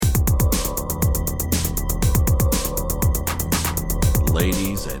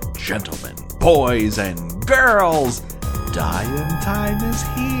gentlemen, boys and girls, Dying Time is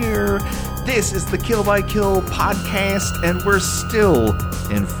here. This is the Kill by Kill podcast, and we're still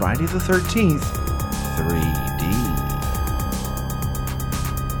in Friday the 13th 3D.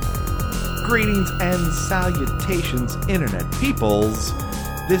 Greetings and salutations, Internet peoples.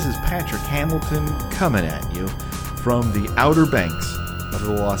 This is Patrick Hamilton coming at you from the Outer Banks of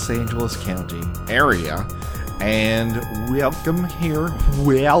the Los Angeles County area. And welcome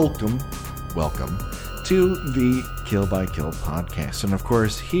to the Kill by Kill podcast. And of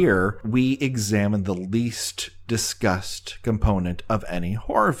course, here we examine the least discussed component of any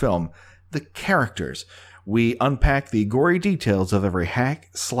horror film, the characters. We unpack the gory details of every hack,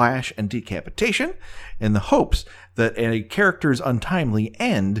 slash, and decapitation in the hopes that a character's untimely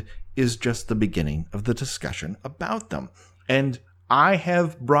end is just the beginning of the discussion about them. And I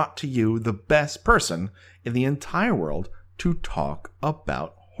have brought to you the best person in the entire world to talk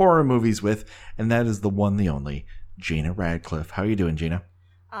about horror movies with, and that is the one, the only, Gina Radcliffe. How are you doing, Gina?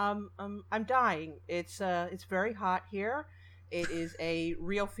 I'm dying. It's very hot here. It is a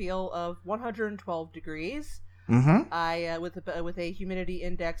real feel of 112 degrees. Mm-hmm. I with a humidity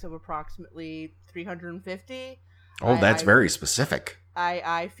index of approximately 350. Oh, that's very specific.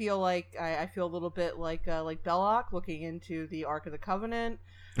 I feel like I feel a little bit like Belloc looking into the Ark of the Covenant.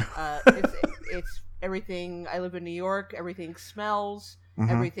 It's everything. I live in New York. Everything smells.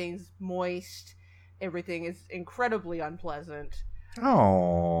 Mm-hmm. Everything's moist. Everything is incredibly unpleasant.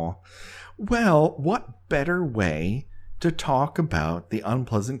 Oh, well, what better way to talk about the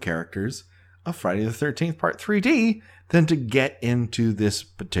unpleasant characters of Friday the 13th Part 3D than to get into this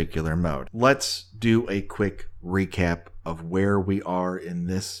particular mode. Let's do a quick recap of where we are in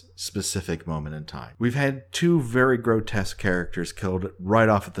this specific moment in time. We've had two very grotesque characters killed right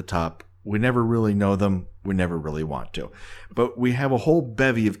off at the top. We never really know them. We never really want to. But we have a whole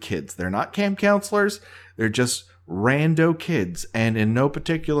bevy of kids. They're not camp counselors. They're just rando kids. And in no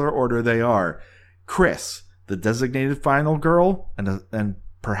particular order they are Chris, the designated final girl and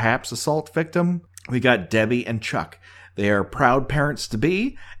perhaps assault victim. We got Debbie and Chuck. They are proud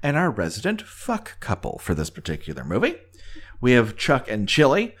parents-to-be and our resident fuck couple for this particular movie. We have Chuck and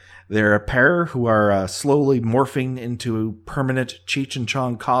Chili. They're a pair who are slowly morphing into permanent Cheech and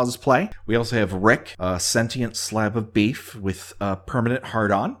Chong cosplay. We also have Rick, a sentient slab of beef with a permanent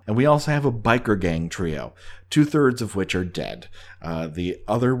hard-on. And we also have a biker gang trio, 2/3 of which are dead. The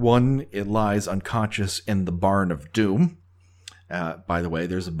other one, it lies unconscious in the Barn of Doom. By the way,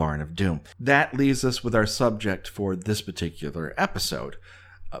 there's a Barn of Doom. That leaves us with our subject for this particular episode,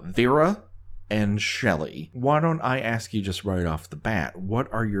 Vera and Shelley. Why don't I ask you just right off the bat,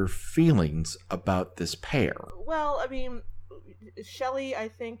 what are your feelings about this pair? Well, I mean, Shelley, I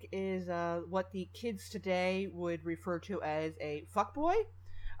think, is what the kids today would refer to as a fuckboy.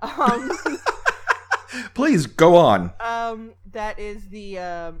 Please, go on. That is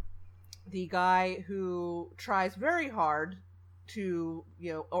the guy who tries very hard to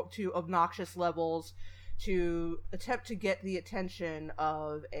obnoxious levels to attempt to get the attention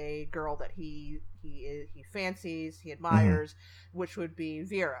of a girl that he fancies, he admires, mm-hmm. which would be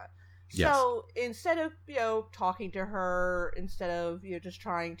Vera. Yes. So instead of talking to her, instead of just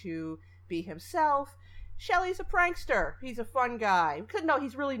trying to be himself, Shelley's a prankster. He's a fun guy. No,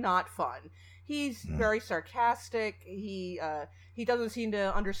 he's really not fun. He's very sarcastic. He doesn't seem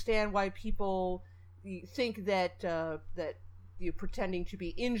to understand why people think that pretending to be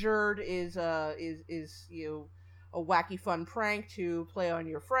injured is a wacky fun prank to play on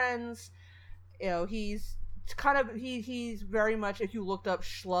your friends. He's very much, if you looked up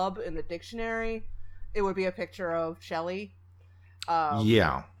schlub in the dictionary, it would be a picture of Shelley.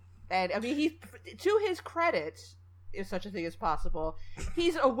 Yeah. And I mean, he's, to his credit, if such a thing is possible,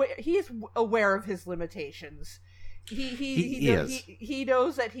 he's aware of his limitations. He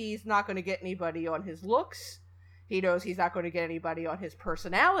knows that he's not going to get anybody on his looks. He knows he's not going to get anybody on his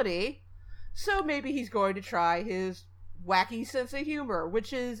personality, so maybe he's going to try his wacky sense of humor,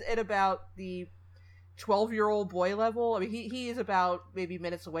 which is at about the 12-year-old boy level. I mean, he is about maybe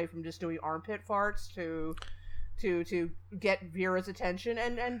minutes away from just doing armpit farts to get Vera's attention,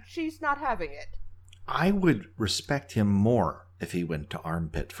 and she's not having it. I would respect him more if he went to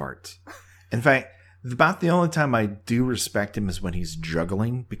armpit farts. In fact, about the only time I do respect him is when he's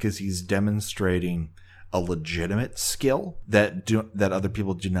juggling, because he's demonstrating a legitimate skill that other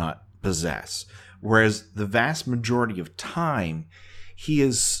people do not possess. Whereas the vast majority of time, he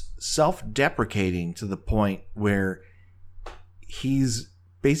is self-deprecating to the point where he's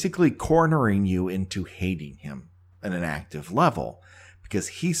basically cornering you into hating him at an active level, because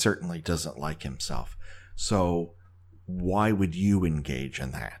he certainly doesn't like himself. So why would you engage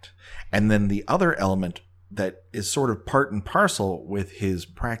in that? And then the other element that is sort of part and parcel with his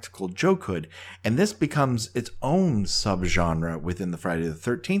practical jokehood, and this becomes its own subgenre within the Friday the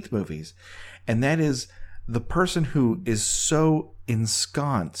 13th movies, and that is the person who is so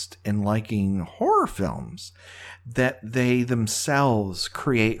ensconced in liking horror films that they themselves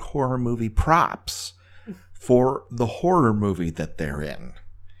create horror movie props for the horror movie that they're in.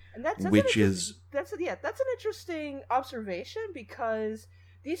 And that's an interesting observation, because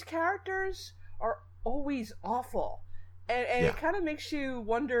these characters are always awful, and it kind of makes you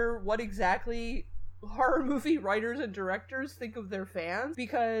wonder what exactly horror movie writers and directors think of their fans.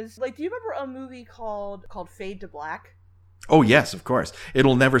 Because, like, do you remember a movie called Fade to Black? Oh yes, of course.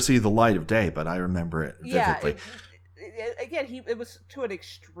 It'll never see the light of day, but I remember it vividly. It was to an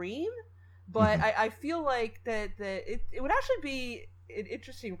extreme, but I feel like that it would actually be an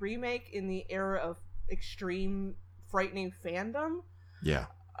interesting remake in the era of extreme, frightening fandom. Yeah.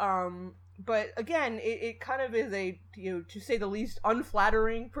 But again, it kind of is a, to say the least,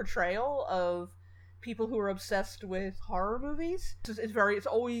 unflattering portrayal of people who are obsessed with horror movies. It's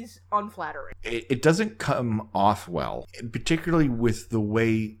always unflattering. It doesn't come off well, particularly with the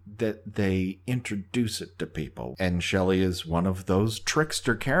way that they introduce it to people. And Shelley is one of those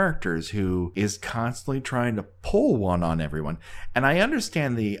trickster characters who is constantly trying to pull one on everyone. And I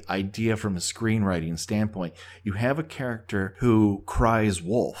understand the idea from a screenwriting standpoint. You have a character who cries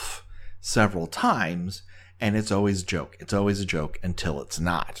wolf several times, and it's always a joke. It's always a joke until it's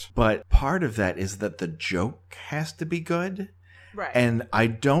not. But part of that is that the joke has to be good. Right. And I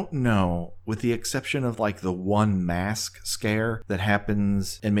don't know, with the exception of like the one mask scare that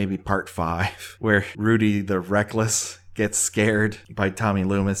happens in maybe part 5, where Rudy the Reckless gets scared by Tommy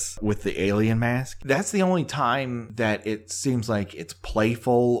Loomis with the alien mask. That's the only time that it seems like it's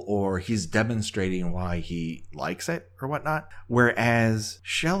playful or he's demonstrating why he likes it or whatnot. Whereas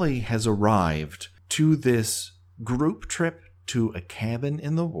Shelley has arrived to this group trip to a cabin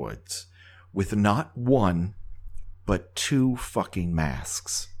in the woods with not one, but 2 fucking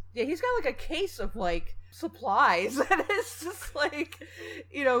masks. Yeah, he's got like a case of like supplies, and it's just like,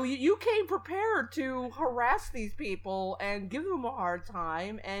 you came prepared to harass these people and give them a hard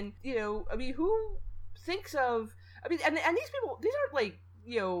time, and who thinks of, and these people, these aren't like,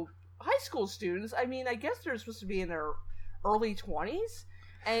 high school students. I mean, I guess they're supposed to be in their early 20s.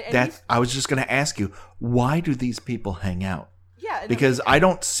 I was just going to ask you, why do these people hang out? Yeah. Because I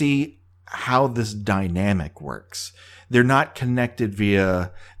don't see how this dynamic works. They're not connected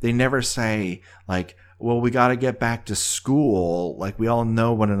they never say like, well, we got to get back to school. Like, we all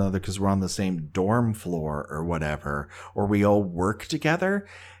know one another because we're on the same dorm floor or whatever, or we all work together.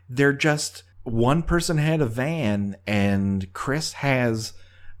 They're just, one person had a van and Chris has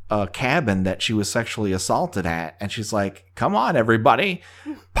a cabin that she was sexually assaulted at, and she's like, come on everybody,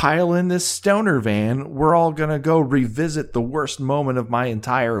 pile in this stoner van, we're all gonna go revisit the worst moment of my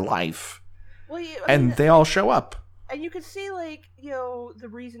entire life. Well, they all show up, and you can see like the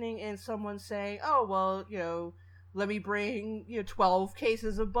reasoning in someone saying, oh well, let me bring 12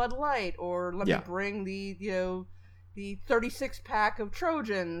 cases of Bud Light, or let me bring the 36-pack of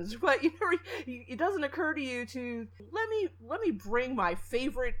Trojans, but it doesn't occur to you to let me bring my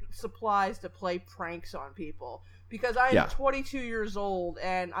favorite supplies to play pranks on people, because I am 22 years old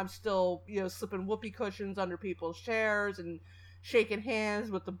and I'm still slipping whoopee cushions under people's chairs and shaking hands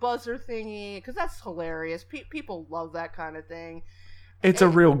with the buzzer thingy, because that's hilarious. People love that kind of thing. It's a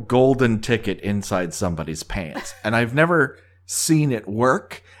real golden ticket inside somebody's pants, and I've never seen it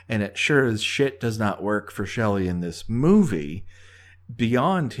work, and it sure as shit does not work for Shelley in this movie,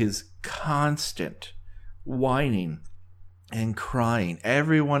 beyond his constant whining and crying.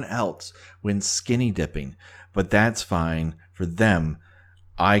 Everyone else went skinny dipping, but that's fine for them.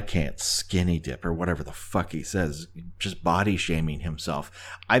 I can't skinny dip, or whatever the fuck he says, just body shaming himself.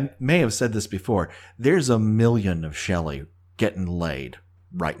 I may have said this before. There's a million of Shelley getting laid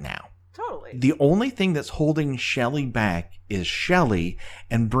right now. Totally. The only thing that's holding Shelley back is Shelley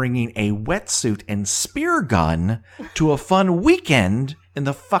and bringing a wetsuit and spear gun to a fun weekend in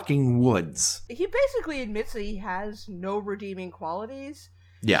the fucking woods. He basically admits that he has no redeeming qualities.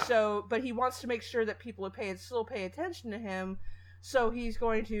 Yeah. But he wants to make sure that people still pay attention to him. So he's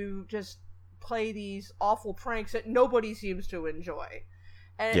going to just play these awful pranks that nobody seems to enjoy.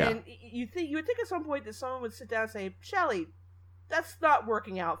 And you would think at some point that someone would sit down and say, Shelley, that's not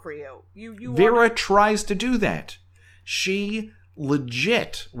working out for you. Vera tries to do that. She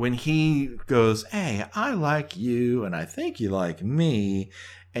legit, when he goes, hey, I like you and I think you like me,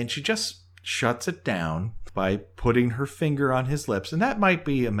 and she just shuts it down by putting her finger on his lips. And that might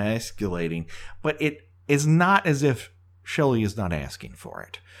be emasculating, but it it's not as if Shelley is not asking for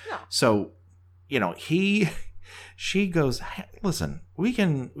it. No. So, she goes, hey, listen, we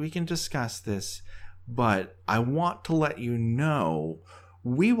can discuss this, but I want to let you know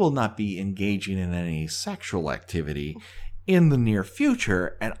we will not be engaging in any sexual activity in the near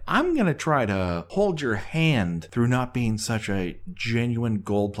future, and I'm going to try to hold your hand through not being such a genuine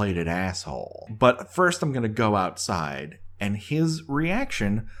gold-plated asshole. But first I'm going to go outside, and his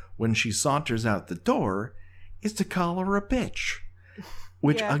reaction when she saunters out the door is to call her a bitch.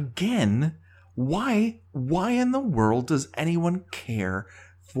 Which, again, why in the world does anyone care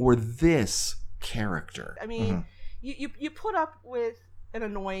for this character? I mean, you put up with an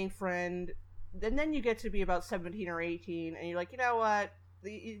annoying friend, and then you get to be about 17 or 18, and you're like, you know what?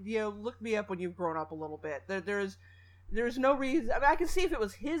 Look me up when you've grown up a little bit. There's no reason. I mean, I can see if it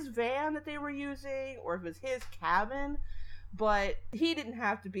was his van that they were using, or if it was his cabin, but he didn't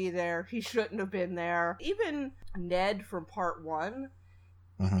have to be there. He shouldn't have been there. Even Ned from part 1,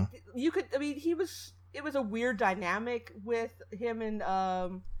 you could. I mean, it was a weird dynamic with him and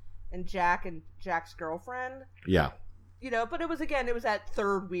Jack and Jack's girlfriend. Yeah. But it was that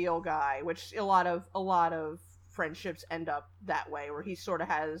third wheel guy, which a lot of friendships end up that way, where he sort of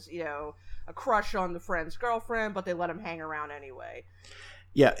has, a crush on the friend's girlfriend, but they let him hang around anyway.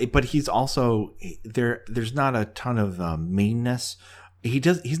 Yeah, but he's also there's not a ton of meanness.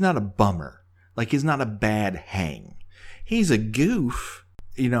 He's not a bummer. Like, he's not a bad hang. He's a goof.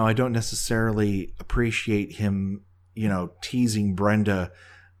 I don't necessarily appreciate him, teasing Brenda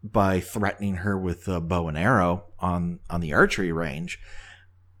by threatening her with a bow and arrow on the archery range.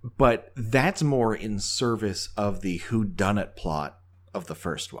 But that's more in service of the whodunit plot of the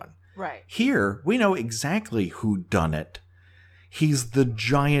first one. Right. Here, we know exactly who done it. He's the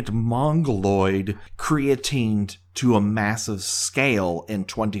giant mongoloid creatined to a massive scale in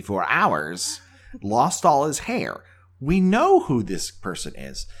 24 hours, lost all his hair. We know who this person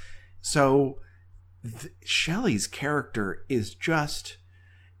is. So Shelley's character is just...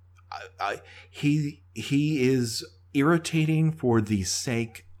 he is irritating for the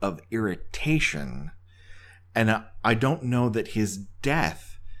sake of irritation, and I don't know that his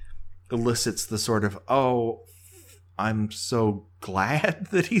death elicits the sort of, oh, I'm so glad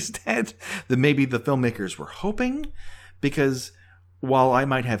that he's dead, that maybe the filmmakers were hoping, because while I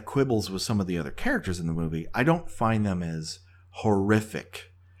might have quibbles with some of the other characters in the movie, I don't find them as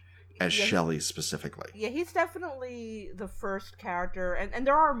horrific as Shelley specifically. Yeah, he's definitely the first character, and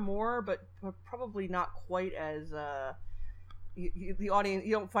there are more, but probably not quite as the audience.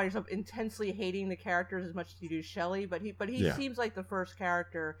 You don't find yourself intensely hating the characters as much as you do Shelley, but he seems like the first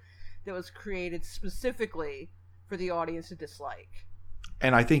character that was created specifically for the audience to dislike.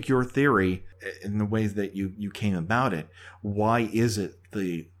 And I think your theory, in the ways that you came about it, why is it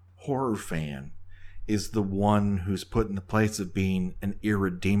the horror fan is the one who's put in the place of being an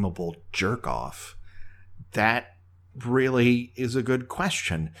irredeemable jerk-off? That really is a good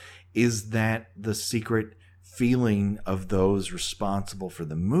question. Is that the secret feeling of those responsible for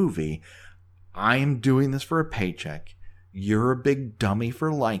the movie? I'm doing this for a paycheck. You're a big dummy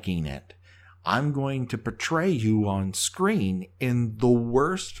for liking it. I'm going to portray you on screen in the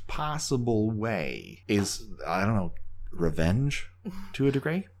worst possible way. Is, I don't know, revenge to a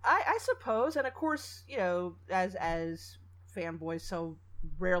degree? I suppose, and of course, as fanboys so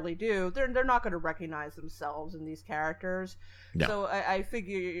rarely do, they're not going to recognize themselves in these characters. No. So I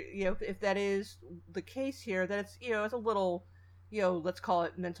figure, if that is the case here, that it's it's a little, let's call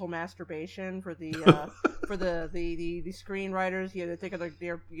it mental masturbation for the for the screenwriters. They think of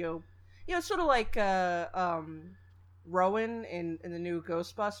their sort of like Rowan in the new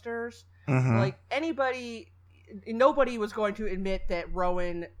Ghostbusters. Mm-hmm. Like nobody was going to admit that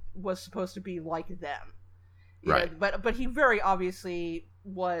Rowan was supposed to be like them. Right. But he very obviously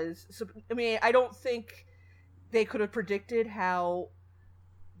was. I mean, I don't think they could have predicted how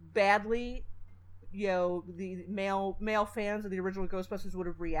badly, the male fans of the original Ghostbusters would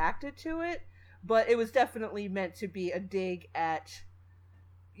have reacted to it. But it was definitely meant to be a dig at,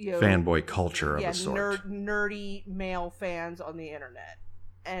 fanboy culture of a sort. Nerdy male fans on the internet.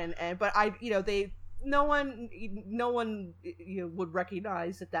 But no one would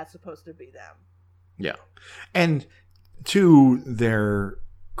recognize that that's supposed to be them. Yeah. And to their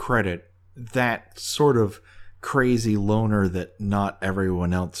credit, that sort of crazy loner that not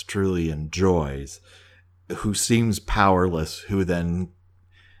everyone else truly enjoys, who seems powerless, who then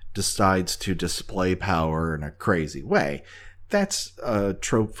decides to display power in a crazy way, that's a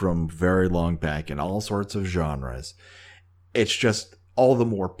trope from very long back in all sorts of genres. It's just all the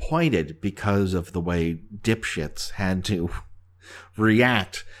more pointed because of the way dipshits had to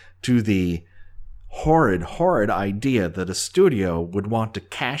react to the horrid idea that a studio would want to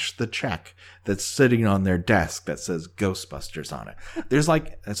cash the check that's sitting on their desk that says Ghostbusters on it. There's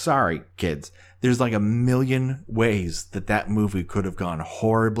like, sorry, kids, there's like a million ways that movie could have gone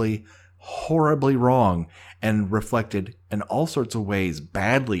horribly wrong and reflected in all sorts of ways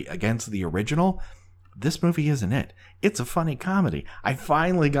badly against the original. This movie isn't it. It's a funny comedy. I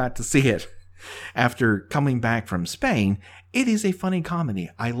finally got to see it after coming back from Spain. It is a funny comedy.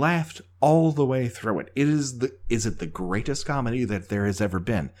 I laughed all the way through it. Is it the greatest comedy that there has ever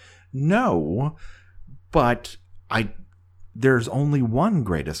been? No, but there's only one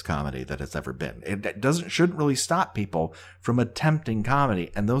greatest comedy that has ever been. It shouldn't really stop people from attempting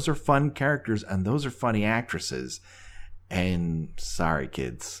comedy. And those are fun characters and those are funny actresses. And sorry,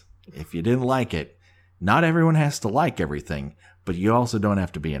 kids, if you didn't like it, not everyone has to like everything, but you also don't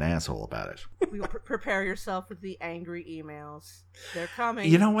have to be an asshole about it. Prepare yourself with the angry emails. They're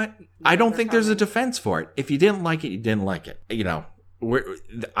coming. You know what? I don't think there's a defense for it. If you didn't like it, you didn't like it. You know,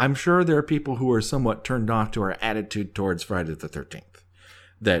 I'm sure there are people who are somewhat turned off to our attitude towards Friday the 13th.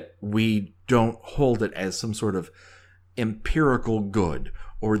 That we don't hold it as some sort of empirical good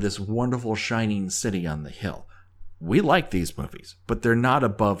or this wonderful shining city on the hill. We like these movies, but they're not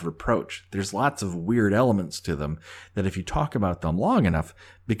above reproach. There's lots of weird elements to them that if you talk about them long enough,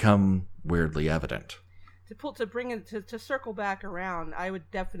 become weirdly evident. To circle back around, I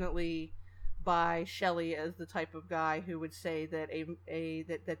would definitely buy Shelley as the type of guy who would say that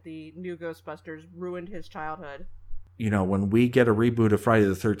that the new Ghostbusters ruined his childhood. You know, when we get a reboot of Friday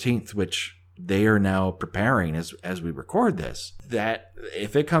the 13th, which they are now preparing as we record this, that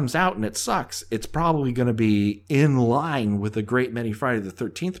if it comes out and it sucks, it's probably going to be in line with a great many Friday the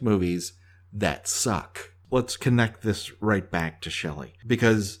 13th movies that suck. Let's connect this right back to Shelley,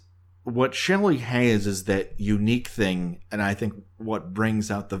 because what Shelley has is that unique thing, and I think what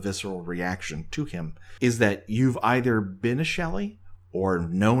brings out the visceral reaction to him is that you've either been a Shelley or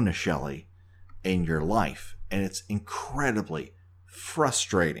known a Shelley in your life, and it's incredibly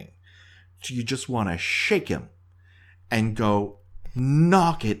frustrating. You just want to shake him and go,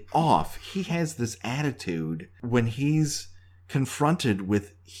 knock it off. He has this attitude when he's confronted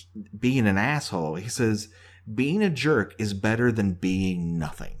with being an asshole. He says, being a jerk is better than being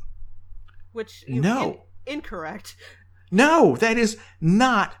nothing. Which, incorrect. No, that is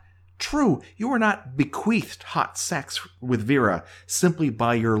not true. You are not bequeathed hot sex with Vera simply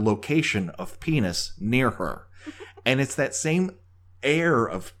by your location of penis near her. And it's that same air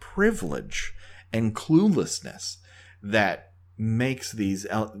of privilege and cluelessness that makes these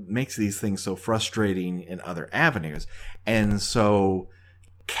things so frustrating in other avenues, and so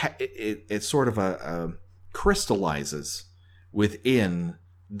it sort of crystallizes within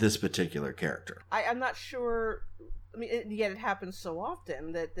this particular character. I'm not sure. I mean, yet it happens so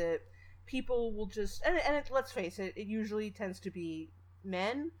often that people will just let's face it, it usually tends to be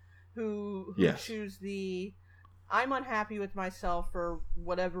men who yes. choose the I'm unhappy with myself for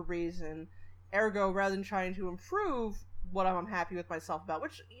whatever reason, ergo, rather than trying to improve what I'm unhappy with myself about,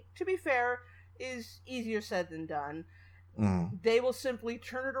 which, to be fair, is easier said than done, they will simply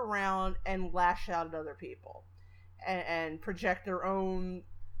turn it around and lash out at other people and project their own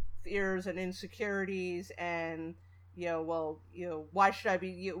fears and insecurities and, why should I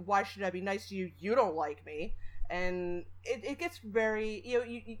be nice to you? You don't like me. And it gets very,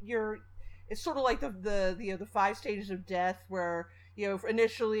 it's sort of like the 5 stages of death where,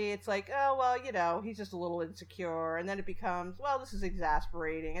 initially it's like, oh, well, he's just a little insecure. And then it becomes, well, this is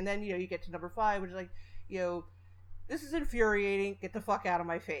exasperating. And then, you get to number 5, which is like, this is infuriating. Get the fuck out of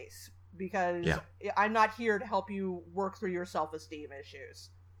my face. Because I'm not here to help you work through your self-esteem issues.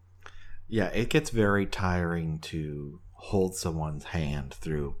 Yeah, it gets very tiring to hold someone's hand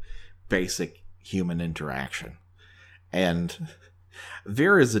through basic human interaction. And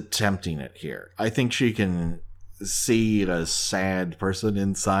Vera's attempting it here. I think she can see a sad person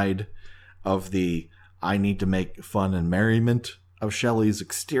inside of the I need to make fun and merriment of Shelley's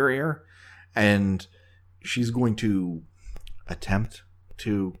exterior, and she's going to attempt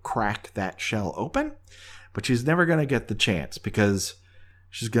to crack that shell open, but she's never going to get the chance because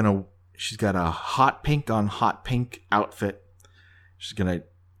she's got a hot pink on hot pink outfit. She's going to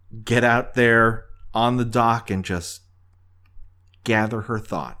get out there on the dock and just gather her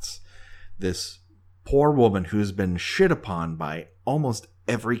thoughts. This poor woman who's been shit upon by almost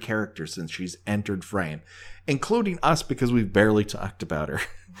every character since she's entered frame, including us because we've barely talked about her,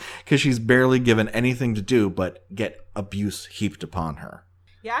 because she's barely given anything to do but get abuse heaped upon her.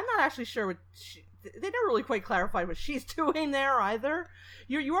 Yeah, I'm not actually sure they never really quite clarified what she's doing there either.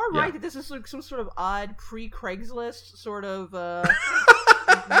 You are right that this is like some sort of odd pre-Craigslist sort of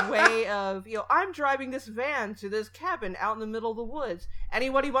way of, I'm driving this van to this cabin out in the middle of the woods.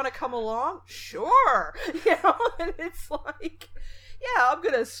 Anybody want to come along? Sure. And it's like, yeah, I'm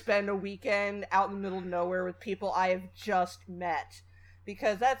going to spend a weekend out in the middle of nowhere with people I have just met.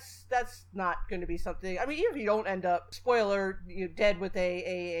 Because that's not going to be something. I mean, even if you don't end up, spoiler, dead with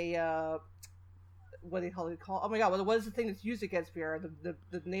a what do you call it? Oh my god! What is the thing that's used against Vera?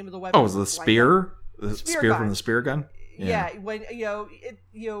 The name of the weapon? Oh, is it the spear? The spear from the spear gun? Yeah. When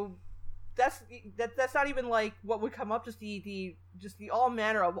that's not even like what would come up. Just the all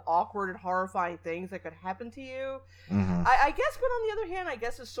manner of awkward and horrifying things that could happen to you. Mm-hmm. I guess, but on the other hand, I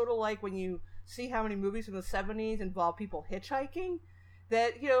guess it's sort of like when you see how many movies in the 70s involve people hitchhiking.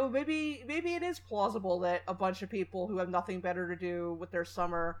 That, maybe it is plausible that a bunch of people who have nothing better to do with their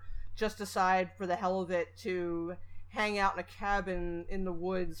summer just decide for the hell of it to hang out in a cabin in the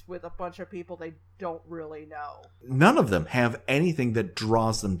woods with a bunch of people they don't really know. None of them have anything that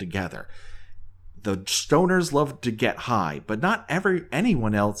draws them together. The stoners love to get high, but not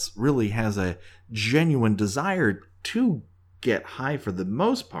anyone else really has a genuine desire to get high for the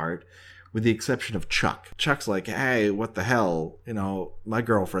most part. With the exception of Chuck. Chuck's like, hey, what the hell? My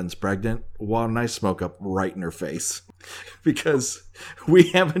girlfriend's pregnant. Why don't I smoke up right in her face? Because we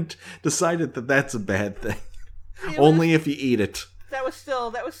haven't decided that that's a bad thing. Only if you eat it. That was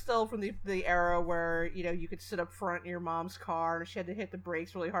still from the era where, you could sit up front in your mom's car, and if she had to hit the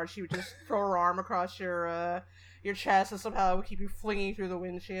brakes really hard, she would just throw her arm across your chest, and somehow it would keep you flinging through the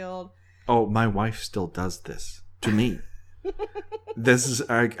windshield. Oh, my wife still does this to me. This is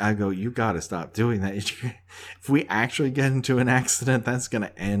I go, you gotta stop doing that. If we actually get into an accident, that's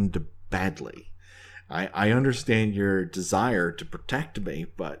gonna end badly. I understand your desire to protect me,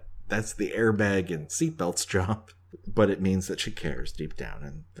 but that's the airbag and seatbelt's job. But it means that she cares deep down,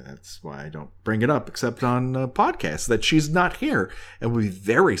 and that's why I don't bring it up except on podcasts, that she's not here and will be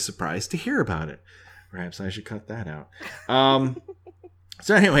very surprised to hear about it. Perhaps I should cut that out.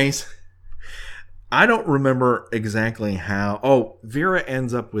 So anyways, I don't remember exactly how. Oh, Vera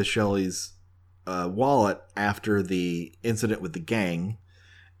ends up with Shelley's wallet after the incident with the gang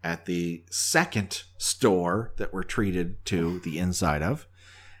at the second store that we're treated to the inside of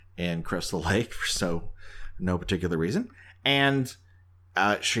in Crystal Lake for no particular reason. And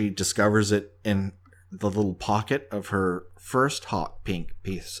she discovers it in the little pocket of her first hot pink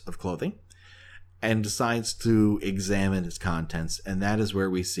piece of clothing and decides to examine its contents, and that is where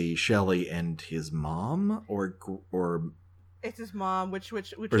we see Shelley and his mom, or it's his mom, which or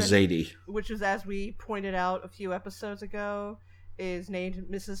Zadie, which is, as we pointed out a few episodes ago, is named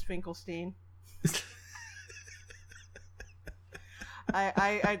Mrs. Finkelstein.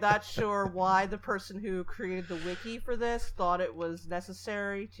 I'm not sure why the person who created the wiki for this thought it was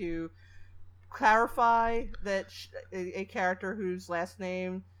necessary to clarify that a character whose last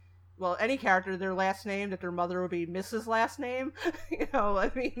name, well, any character, their last name, that their mother would be Mrs. last name.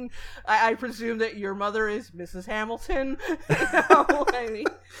 I presume that your mother is Mrs. Hamilton.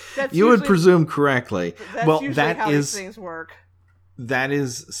 You would presume correctly. That's usually how these things work. That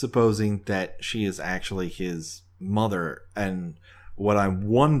is supposing that she is actually his mother. And what I'm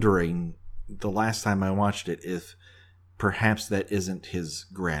wondering, the last time I watched it, if perhaps that isn't his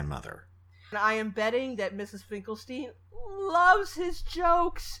grandmother. And I am betting that Mrs. Finkelstein loves his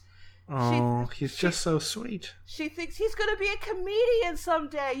jokes. Oh, he's just so sweet. She thinks he's going to be a comedian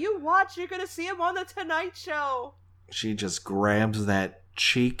someday. You watch, you're going to see him on The Tonight Show. She just grabs that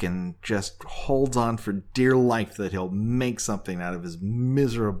cheek and just holds on for dear life that he'll make something out of his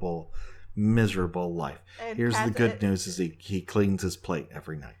miserable life. And here's the good news: is he cleans his plate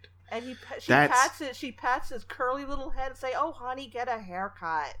every night. And she pats his curly little head and say, "Oh, honey, get a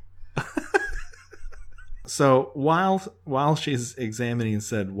haircut." So while she's examining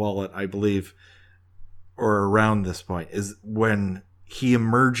said wallet, I believe, or around this point, is when he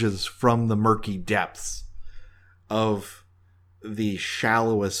emerges from the murky depths of the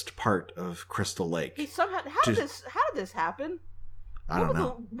shallowest part of Crystal Lake. How did this happen? I don't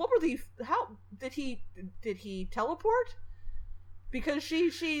know. How did he teleport? Because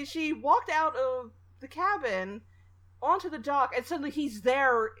she walked out of the cabin onto the dock and suddenly he's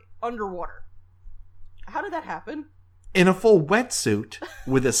there underwater. How did that happen? In a full wetsuit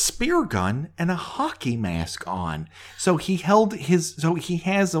with a spear gun and a hockey mask on. So he has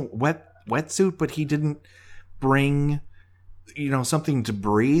a wetsuit, but he didn't bring, something to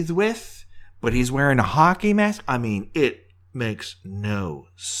breathe with, but he's wearing a hockey mask. I mean, it makes no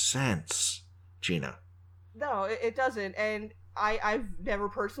sense, Gina. No, it doesn't. And I've never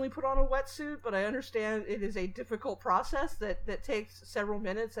personally put on a wetsuit, but I understand it is a difficult process that takes several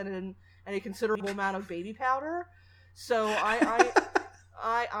minutes and a considerable amount of baby powder. So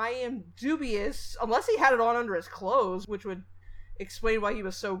I am dubious, unless he had it on under his clothes, which would explain why he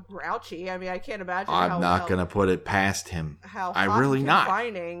was so grouchy. I mean, I can't imagine I'm not going to put it past him. How I hot really and not.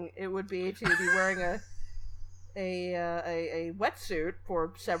 confining it would be to be wearing a wetsuit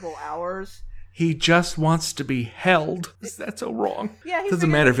for several hours. He just wants to be held. That's so wrong. Yeah,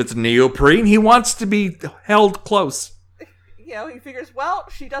 doesn't matter if it's neoprene. He wants to be held close. You know, he figures, well,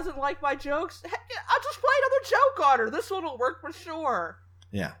 she doesn't like my jokes. I'll just play another joke on her. This one will work for sure.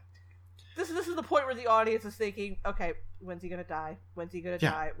 Yeah. This is the point where the audience is thinking, okay, when's he gonna die? When's he gonna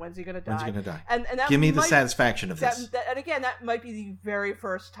die? When's he gonna die? When's he gonna die? And that give me the satisfaction of this. And again, that might be the very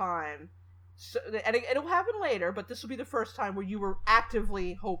first time. So, and it'll happen later, but this will be the first time where you were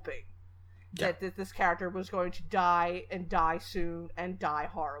actively hoping that this character was going to die and die soon and die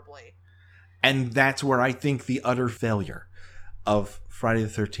horribly. And that's where I think the utter failure of Friday the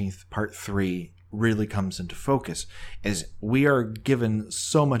 13th Part 3 really comes into focus, is we are given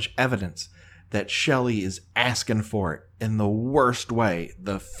so much evidence that Shelley is asking for it in the worst way.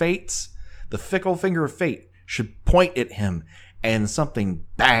 The fates, the fickle finger of fate, should point at him, and something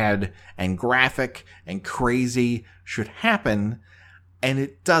bad and graphic and crazy should happen, and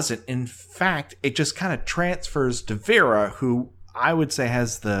it doesn't. In fact, it just kind of transfers to Vera, who I would say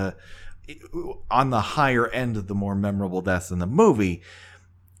has on the higher end of the more memorable deaths in the movie.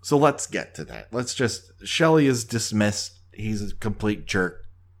 So let's get to that. Shelley is dismissed. He's a complete jerk.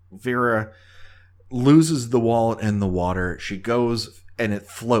 Vera loses the wallet in the water. She goes and it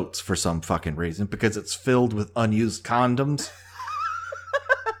floats for some fucking reason because it's filled with unused condoms.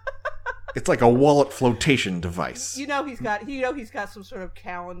 It's like a wallet flotation device. He's got some sort of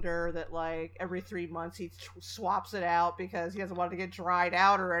calendar that like every 3 months he swaps it out because he doesn't want it to get dried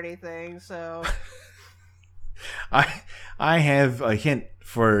out or anything. So I have a hint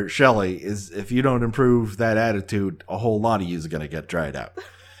for Shelley is if you don't improve that attitude, a whole lot of you is going to get dried out.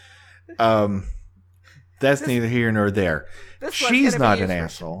 That's neither here nor there. She's not an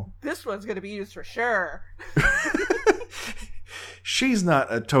asshole. This one's going to be used for sure. She's not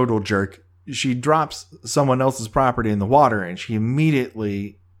a total jerk. She drops someone else's property in the water and she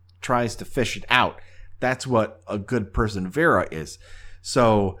immediately tries to fish it out. That's what a good person Vera is.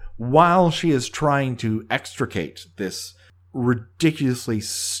 So while she is trying to extricate this ridiculously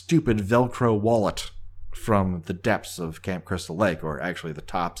stupid Velcro wallet from the depths of Camp Crystal Lake, or actually the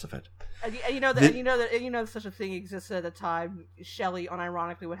tops of it. And you know that such a thing existed at the time. Shelley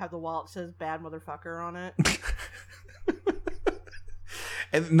unironically would have the wallet that says "bad motherfucker" on it.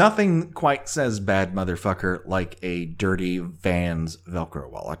 And nothing quite says bad motherfucker like a dirty Vans Velcro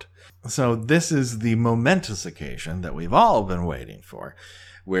wallet. So this is the momentous occasion that we've all been waiting for,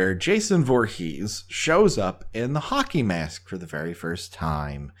 where Jason Voorhees shows up in the hockey mask for the very first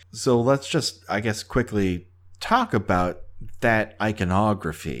time. So let's just, I guess, quickly talk about that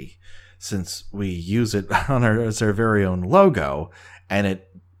iconography, since we use it as our very own logo, and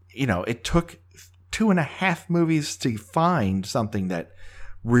it took 2.5 movies to find something that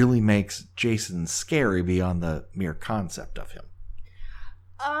really makes Jason scary beyond the mere concept of him.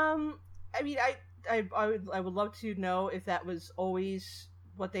 I mean, I would love to know if that was always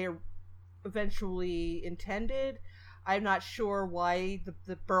what they eventually intended. I'm not sure why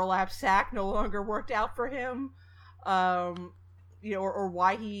the burlap sack no longer worked out for him. Or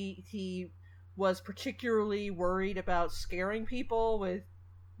why he was particularly worried about scaring people with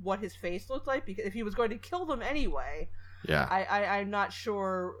what his face looked like, because if he was going to kill them anyway. Yeah, I'm not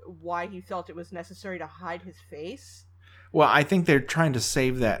sure why he felt it was necessary to hide his face. Well, I think they're trying to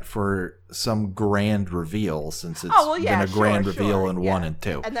save that for some grand reveal, since it's been a grand reveal in 1 and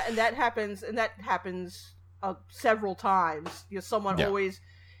 2. And that happens several times. Someone always,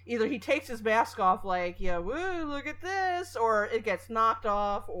 either he takes his mask off, like, woo, look at this, or it gets knocked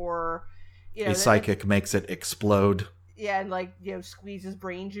off, or a psychic makes it explode. Yeah, and squeezes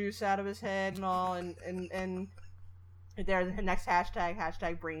brain juice out of his head and all, and there's the next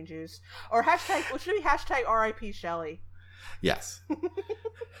hashtag brain juice, or hashtag, what should be hashtag RIP Shelley. Yes.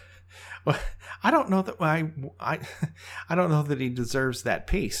 Well, I don't know that I don't know that he deserves that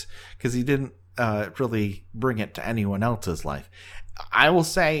piece, because he didn't really bring it to anyone else's life. I will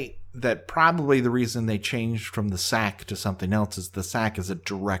say that probably the reason they changed from the sack to something else is the sack is a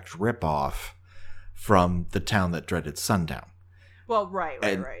direct ripoff from The Town That Dreaded Sundown. Well, right.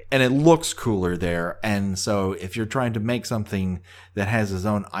 And it looks cooler there. And so if you're trying to make something that has its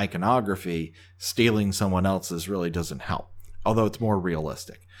own iconography, stealing someone else's really doesn't help. Although it's more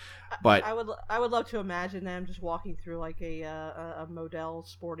realistic. But I would love to imagine them just walking through like a Model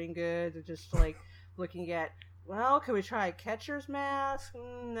sporting goods and just like looking at, well, can we try a catcher's mask?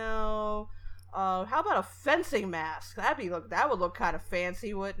 No. How about a fencing mask? That would look kind of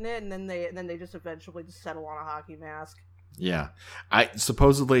fancy, wouldn't it? And then they just eventually just settle on a hockey mask. Yeah,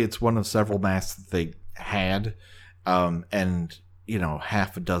 supposedly it's one of several masks that they had, and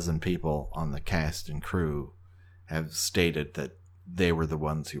half a dozen people on the cast and crew have stated that they were the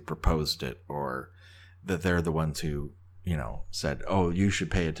ones who proposed it, or that they're the ones who said, "Oh, you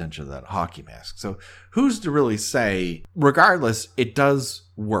should pay attention to that hockey mask." So who's to really say? Regardless, it does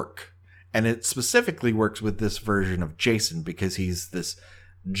work. And it specifically works with this version of Jason because he's this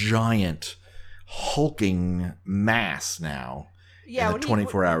giant, hulking mass now. Yeah, in the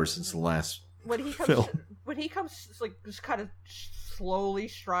 24 hours since the last film. When he comes, like, just kind of slowly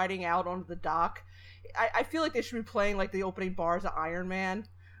striding out onto the dock, I feel like they should be playing like the opening bars of Iron Man.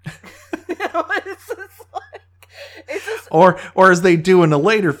 It's just... Or as they do in a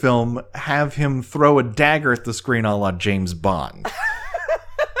later film, have him throw a dagger at the screen a la James Bond.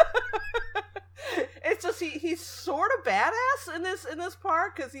 He's sort of badass in this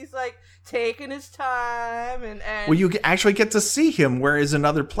part because he's like taking his time and well, you actually get to see him, whereas in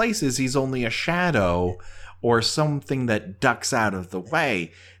other places he's only a shadow or something that ducks out of the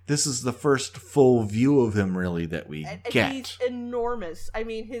way. This is the first full view of him really that we get. He's enormous. I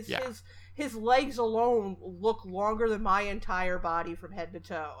mean, his legs alone look longer than my entire body from head to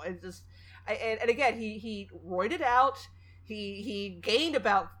toe. It's just, and again, he roided out. He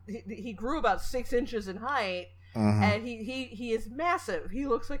grew about 6 inches in height, and he is massive. He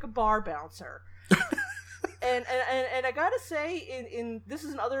looks like a bar bouncer. and I gotta say, in this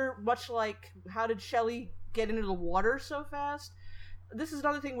is another, much like how did Shelley get into the water so fast? This is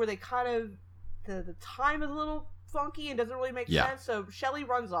another thing where they kind of the time is a little funky and doesn't really make sense. So Shelley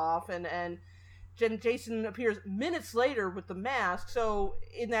runs off, and Jason appears minutes later with the mask. So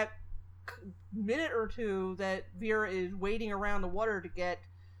in that minute or two that Vera is waiting around the water to get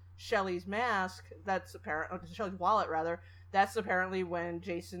Shelley's mask, Shelley's wallet rather, that's apparently when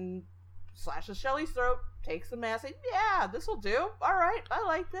Jason slashes Shelley's throat, takes the mask, and yeah, this'll do. All right, I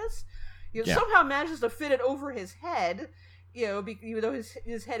like this. Somehow manages to fit it over his head, even though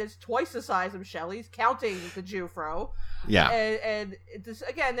his head is twice the size of Shelley's, counting the Jufro. Yeah. And this,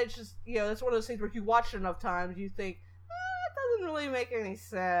 again, it's just, that's one of those things where if you watch it enough times, you think, doesn't really make any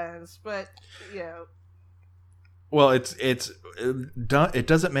sense, but well, it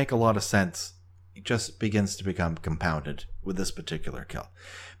doesn't make a lot of sense. It just begins to become compounded with this particular kill,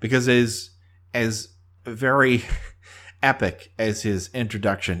 because as very epic as his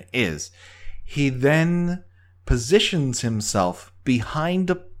introduction is, he then positions himself behind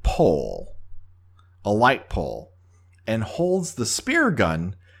a pole, a light pole, and holds the spear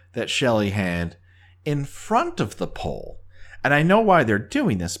gun that Shelley had in front of the pole. And I know why they're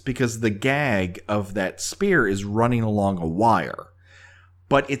doing this, because the gag of that spear is running along a wire.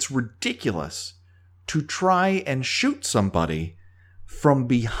 But it's ridiculous to try and shoot somebody from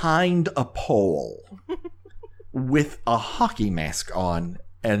behind a pole with a hockey mask on,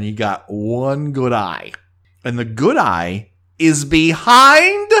 and you got one good eye. And the good eye is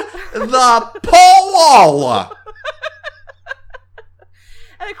behind the pole!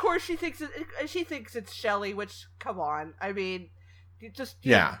 And of course, she thinks it's Shelley. Which, come on, I mean,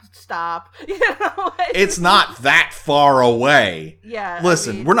 stop. It's not that far away. Yeah.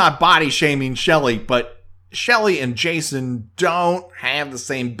 Listen, we're not body shaming Shelley, but Shelley and Jason don't have the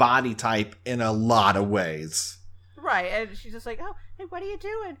same body type in a lot of ways. Right, and she's just like, "Oh, hey, what are you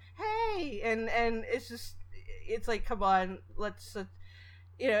doing? Hey," and it's like, come on, let's.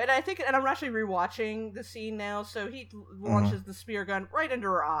 And I think, and I'm actually rewatching the scene now, so he launches the spear gun right into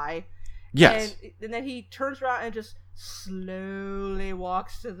her eye. Yes. And then he turns around and just slowly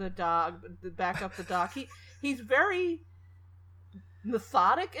walks to the dock, back up the dock. He's very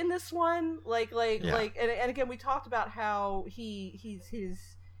methodic in this one. And again, we talked about how his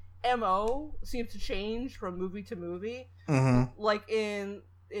MO seems to change from movie to movie. Mm-hmm. Like in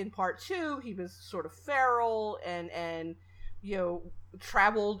part 2, he was sort of feral and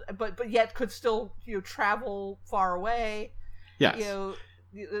traveled, but yet could still travel far away. Yes.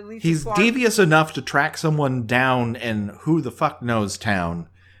 At least he's devious enough to track someone down in who the fuck knows town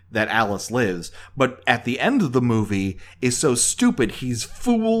that Alice lives, but at the end of the movie is so stupid he's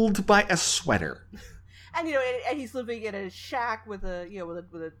fooled by a sweater. And and he's living in a shack with a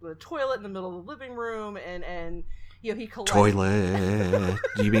with a toilet in the middle of the living room, and he collects toilet.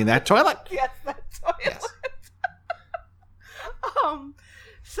 Do you mean that toilet? Yes, that toilet. Yes.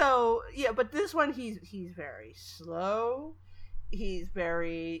 So yeah, but this one he's very slow. He's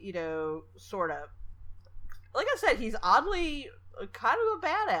very, sort of, like I said, he's oddly kind of a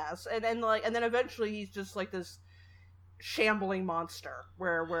badass, and then eventually he's just like this shambling monster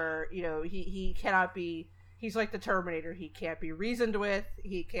where he cannot be. He's like the Terminator. He can't be reasoned with.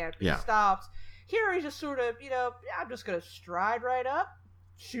 He can't be stopped. Here he's just sort of, I'm just gonna stride right up,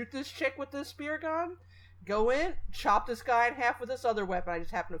 shoot this chick with this spear gun, go in, chop this guy in half with this other weapon I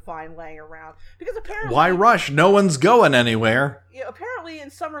just happen to find laying around. Because apparently, why rush? No one's going anywhere. Apparently in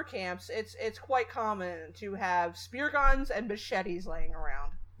summer camps, it's quite common to have spear guns and machetes laying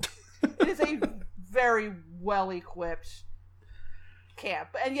around. It is a very well equipped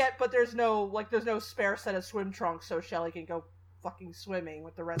camp, but there's no spare set of swim trunks so Shelly can go fucking swimming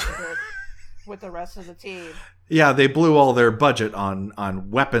with the rest of the with the rest of the team. Yeah, they blew all their budget on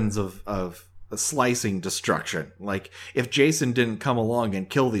weapons of slicing destruction. Like, if Jason didn't come along and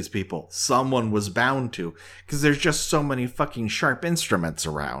kill these people, someone was bound to, because there's just so many fucking sharp instruments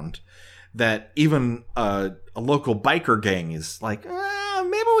around that even a local biker gang is like,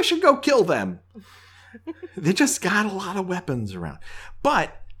 maybe we should go kill them. They just got a lot of weapons around.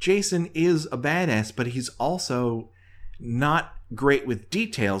 But Jason is a badass, but he's also not great with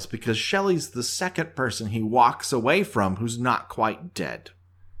details, because Shelly's the second person he walks away from who's not quite dead.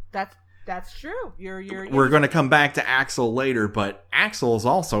 That's true. We're going to come back to Axel later, but Axel is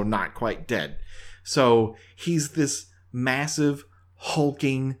also not quite dead. So he's this massive,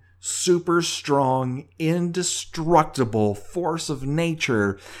 hulking, super strong, indestructible force of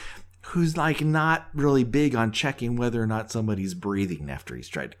nature who's like not really big on checking whether or not somebody's breathing after he's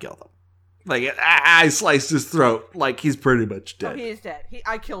tried to kill them. Like, I sliced his throat. Like, he's pretty much dead. Oh, he is dead.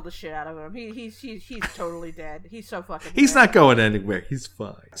 I killed the shit out of him. He's totally dead. He's so fucking He's dead. Not going anywhere. He's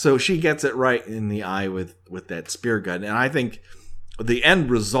fine. So she gets it right in the eye with that spear gun. And I think the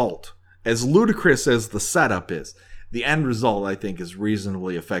end result, as ludicrous as the setup is, the end result, I think, is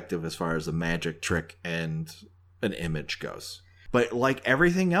reasonably effective as far as a magic trick and an image goes. But like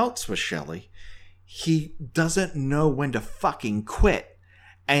everything else with Shelly, he doesn't know when to fucking quit.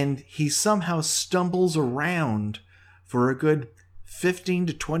 And he somehow stumbles around for a good 15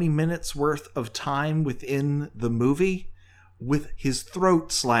 to 20 minutes worth of time within the movie with his throat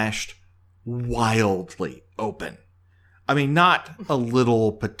slashed wildly open. I mean, not a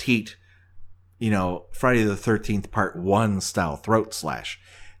little petite, Friday the 13th Part 1 style throat slash.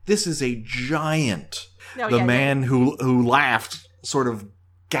 This is a giant, man who laughed sort of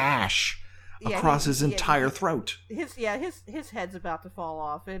gash across his entire throat. His head's about to fall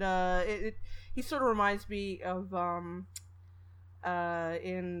off. He sort of reminds me of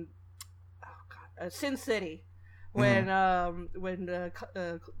Sin City, when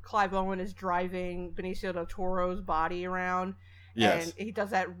Clive Owen is driving Benicio del Toro's body around, and he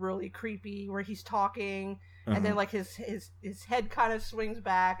does that really creepy where he's talking, and then like his head kind of swings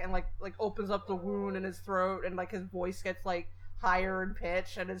back and like opens up the wound in his throat, and like his voice gets like higher in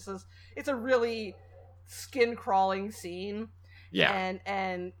pitch, and it's a really skin crawling scene. But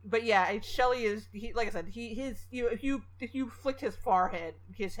Shelly is, like I said, if you flicked his forehead,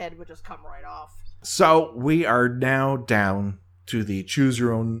 his head would just come right off. So we are now down to the choose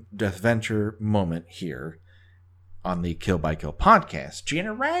your own death venture moment here on the Kill by Kill podcast.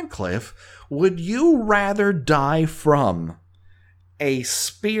 Gina Radcliffe, would you rather die from a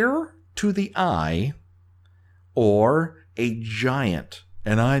spear to the eye or a giant,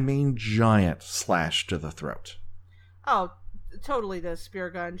 and I mean giant, slash to the throat? Oh, totally the spear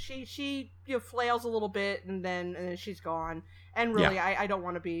gun. She flails a little bit and then she's gone. And really, I don't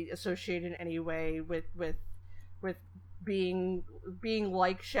want to be associated in any way with being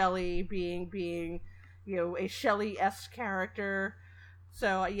like Shelly, being a Shelly-esque character.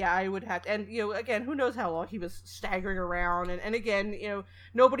 So I would have to, and again, who knows how long he was staggering around, and again,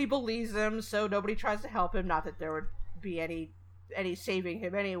 nobody believes him, so nobody tries to help him. Not that there would be any saving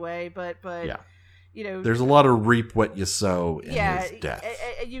him anyway, but there's a lot of reap what you sow in his death.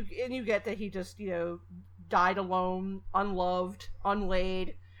 And you get that he just died alone, unloved,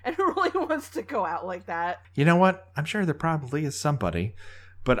 unlaid, and who really wants to go out like that? You know what? I'm sure there probably is somebody,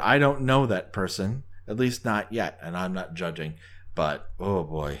 but I don't know that person, at least not yet, and I'm not judging. But oh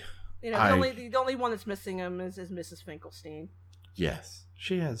boy, the only one that's missing him is Mrs. Finkelstein. Yes,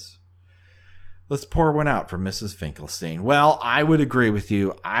 she is. Let's pour one out for Mrs. Finkelstein. Well, I would agree with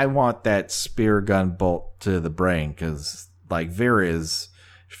you. I want that spear gun bolt to the brain, because like Vera is,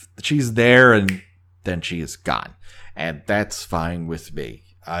 she's there and then she is gone, and that's fine with me.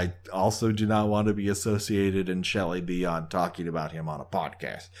 I also do not want to be associated in Shelly beyond talking about him on a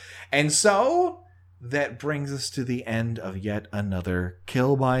podcast. And so that brings us to the end of yet another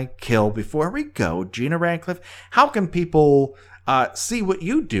Kill by Kill. Before we go, Gina Radcliffe, how can people see what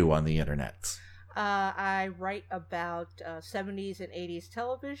you do on the internet? I write about 70s and 80s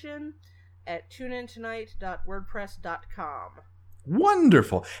television. at tuneintonight.wordpress.com.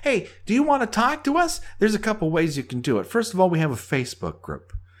 Wonderful. Hey, do you want to talk to us? There's a couple ways you can do it. First of all, we have a Facebook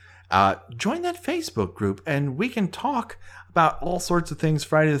group. Join that Facebook group and we can talk about all sorts of things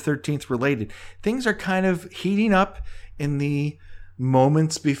Friday the 13th related. Things are kind of heating up in the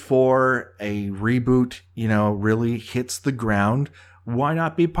moments before a reboot, really hits the ground. Why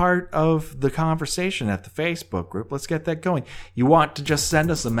not be part of the conversation at the Facebook group? Let's get that going. You want to just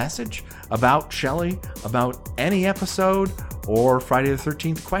send us a message about Shelley, about any episode, or Friday the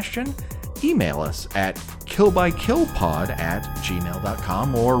 13th question? Email us at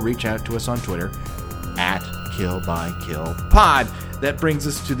killbykillpod@gmail.com or reach out to us on Twitter at killbykillpod. That brings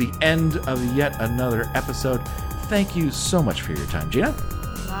us to the end of yet another episode. Thank you so much for your time, Gina.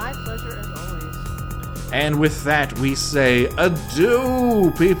 My pleasure as always. And with that, we say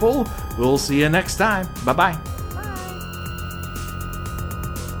adieu, people. We'll see you next time. Bye-bye.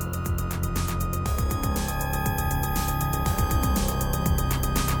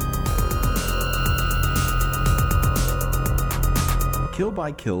 Kill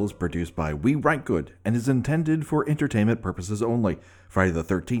by Kill is produced by We Write Good and is intended for entertainment purposes only. Friday the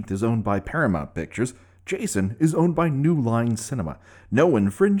 13th is owned by Paramount Pictures. Jason is owned by New Line Cinema. No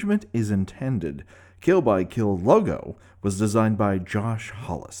infringement is intended. Kill by Kill logo was designed by Josh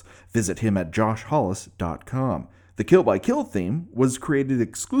Hollis. Visit him at joshhollis.com. The Kill by Kill theme was created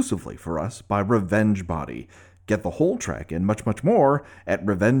exclusively for us by Revenge Body. Get the whole track and much, much more at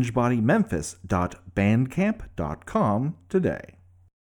revengebodymemphis.bandcamp.com today.